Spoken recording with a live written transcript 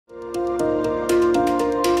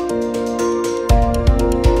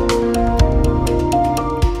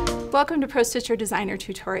Welcome to ProStitcher Designer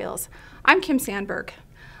Tutorials. I'm Kim Sandberg.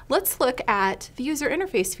 Let's look at the user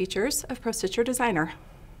interface features of ProStitcher Designer.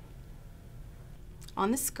 On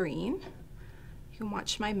the screen, you can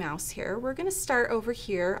watch my mouse here. We're going to start over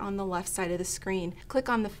here on the left side of the screen. Click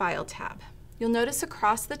on the File tab. You'll notice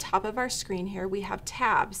across the top of our screen here we have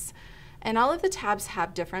tabs, and all of the tabs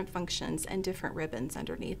have different functions and different ribbons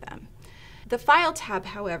underneath them. The File tab,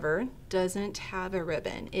 however, doesn't have a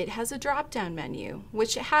ribbon. It has a drop-down menu,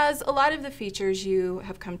 which has a lot of the features you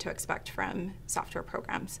have come to expect from software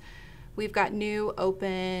programs. We've got new,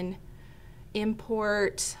 open,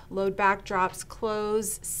 import, load backdrops,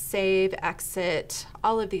 close, save, exit,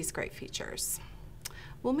 all of these great features.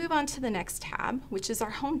 We'll move on to the next tab, which is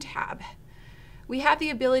our Home tab. We have the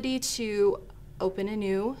ability to open a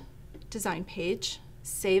new design page,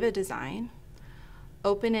 save a design,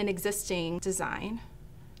 open an existing design,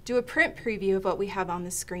 do a print preview of what we have on the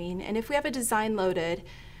screen, and if we have a design loaded,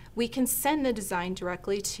 we can send the design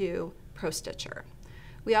directly to ProStitcher.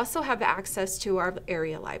 We also have access to our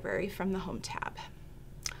area library from the Home tab.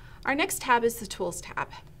 Our next tab is the Tools tab.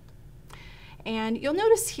 And you'll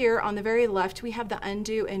notice here on the very left we have the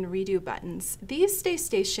Undo and Redo buttons. These stay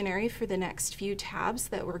stationary for the next few tabs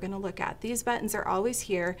that we're going to look at. These buttons are always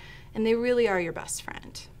here, and they really are your best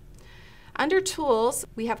friend. Under Tools,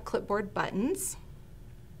 we have clipboard buttons.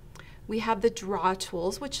 We have the Draw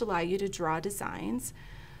tools, which allow you to draw designs.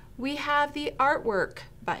 We have the Artwork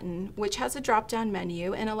button, which has a drop-down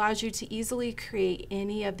menu and allows you to easily create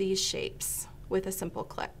any of these shapes with a simple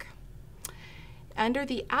click. Under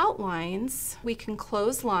the Outlines, we can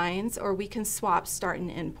close lines or we can swap start and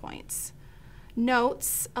end points.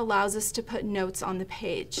 Notes allows us to put notes on the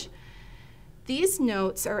page. These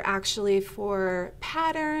notes are actually for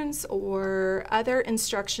patterns or other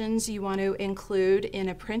instructions you want to include in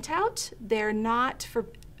a printout. They're not for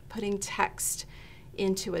putting text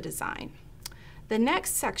into a design. The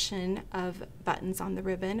next section of buttons on the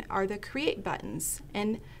ribbon are the Create buttons,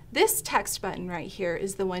 and this text button right here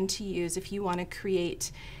is the one to use if you want to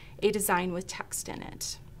create a design with text in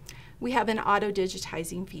it. We have an auto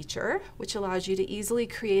digitizing feature, which allows you to easily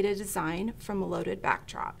create a design from a loaded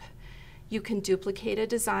backdrop. You can duplicate a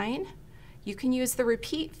design. You can use the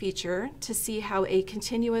repeat feature to see how a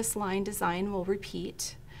continuous line design will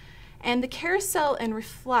repeat. And the carousel and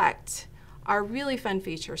reflect are really fun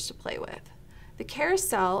features to play with. The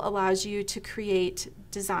carousel allows you to create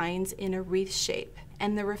designs in a wreath shape,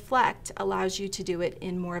 and the reflect allows you to do it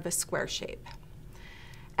in more of a square shape.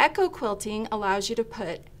 Echo quilting allows you to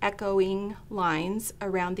put echoing lines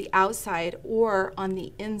around the outside or on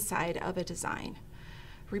the inside of a design.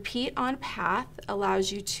 Repeat on Path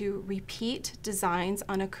allows you to repeat designs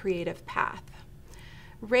on a creative path.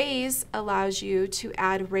 Raise allows you to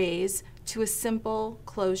add rays to a simple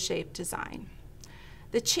closed-shape design.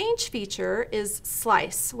 The Change feature is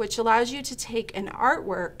Slice, which allows you to take an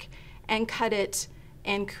artwork and cut it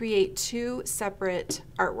and create two separate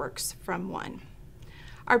artworks from one.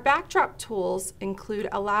 Our Backdrop tools include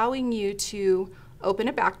allowing you to open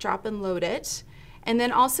a backdrop and load it, and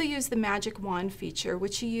then also use the Magic Wand feature,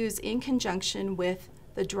 which you use in conjunction with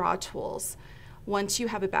the Draw tools once you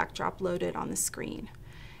have a backdrop loaded on the screen.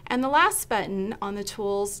 And the last button on the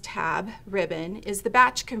Tools tab ribbon is the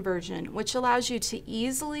Batch Conversion, which allows you to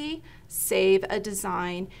easily save a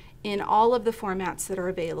design in all of the formats that are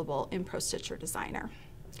available in ProStitcher Designer.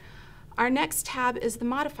 Our next tab is the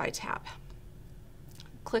Modify tab.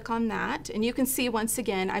 Click on that, and you can see once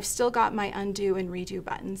again I've still got my Undo and Redo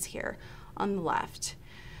buttons here on the left.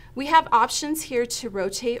 We have options here to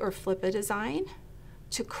rotate or flip a design,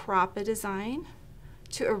 to crop a design,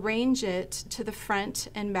 to arrange it to the front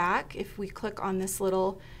and back. If we click on this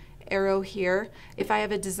little arrow here, if I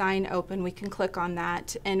have a design open, we can click on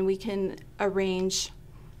that and we can arrange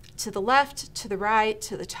to the left, to the right,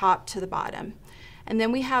 to the top, to the bottom. And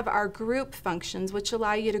then we have our group functions, which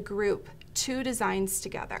allow you to group two designs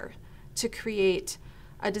together to create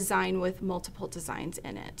a design with multiple designs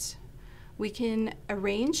in it. We can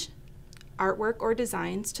arrange artwork or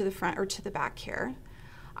designs to the front or to the back here.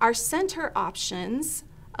 Our center options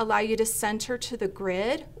allow you to center to the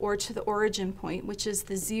grid or to the origin point, which is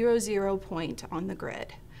the 0, point on the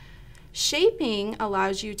grid. Shaping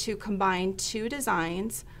allows you to combine two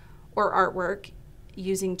designs or artwork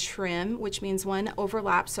using trim, which means one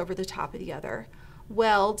overlaps over the top of the other.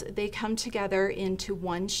 Weld, they come together into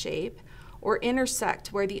one shape, or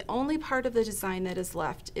intersect, where the only part of the design that is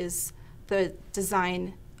left is the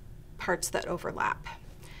design parts that overlap.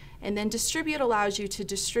 And then distribute allows you to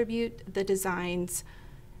distribute the designs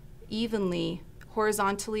evenly,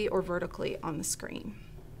 horizontally or vertically on the screen.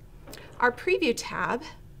 Our Preview tab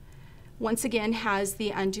once again has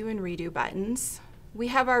the undo and redo buttons. We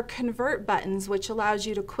have our convert buttons, which allows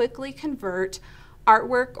you to quickly convert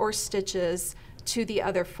artwork or stitches to the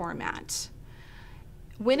other format.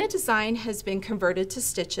 When a design has been converted to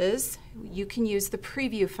stitches, you can use the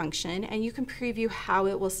preview function and you can preview how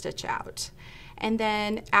it will stitch out. And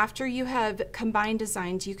then after you have combined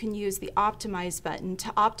designs, you can use the optimize button to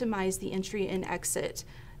optimize the entry and exit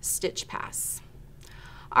stitch paths.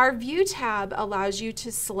 Our View tab allows you to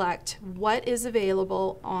select what is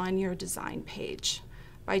available on your design page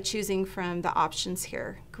by choosing from the options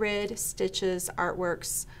here: grid, stitches,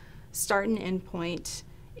 artworks, start and end point,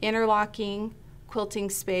 interlocking, quilting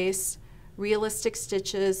space, realistic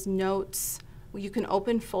stitches, notes. You can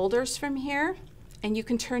open folders from here, and you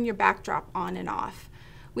can turn your backdrop on and off.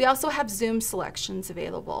 We also have zoom selections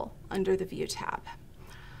available under the View tab.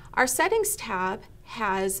 Our Settings tab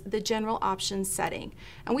has the General Options setting,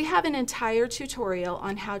 and we have an entire tutorial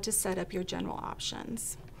on how to set up your general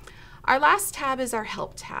options. Our last tab is our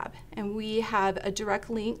Help tab, and we have a direct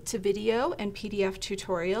link to video and PDF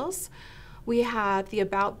tutorials. We have the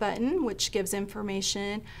About button, which gives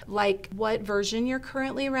information like what version you're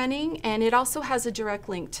currently running, and it also has a direct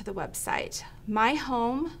link to the website. My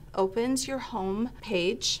Home opens your home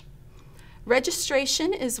page.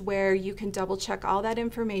 Registration is where you can double check all that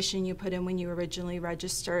information you put in when you originally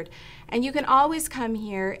registered, and you can always come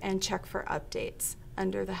here and check for updates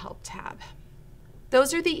under the Help tab.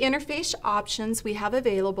 Those are the interface options we have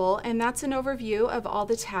available, and that's an overview of all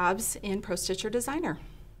the tabs in ProStitcher Designer.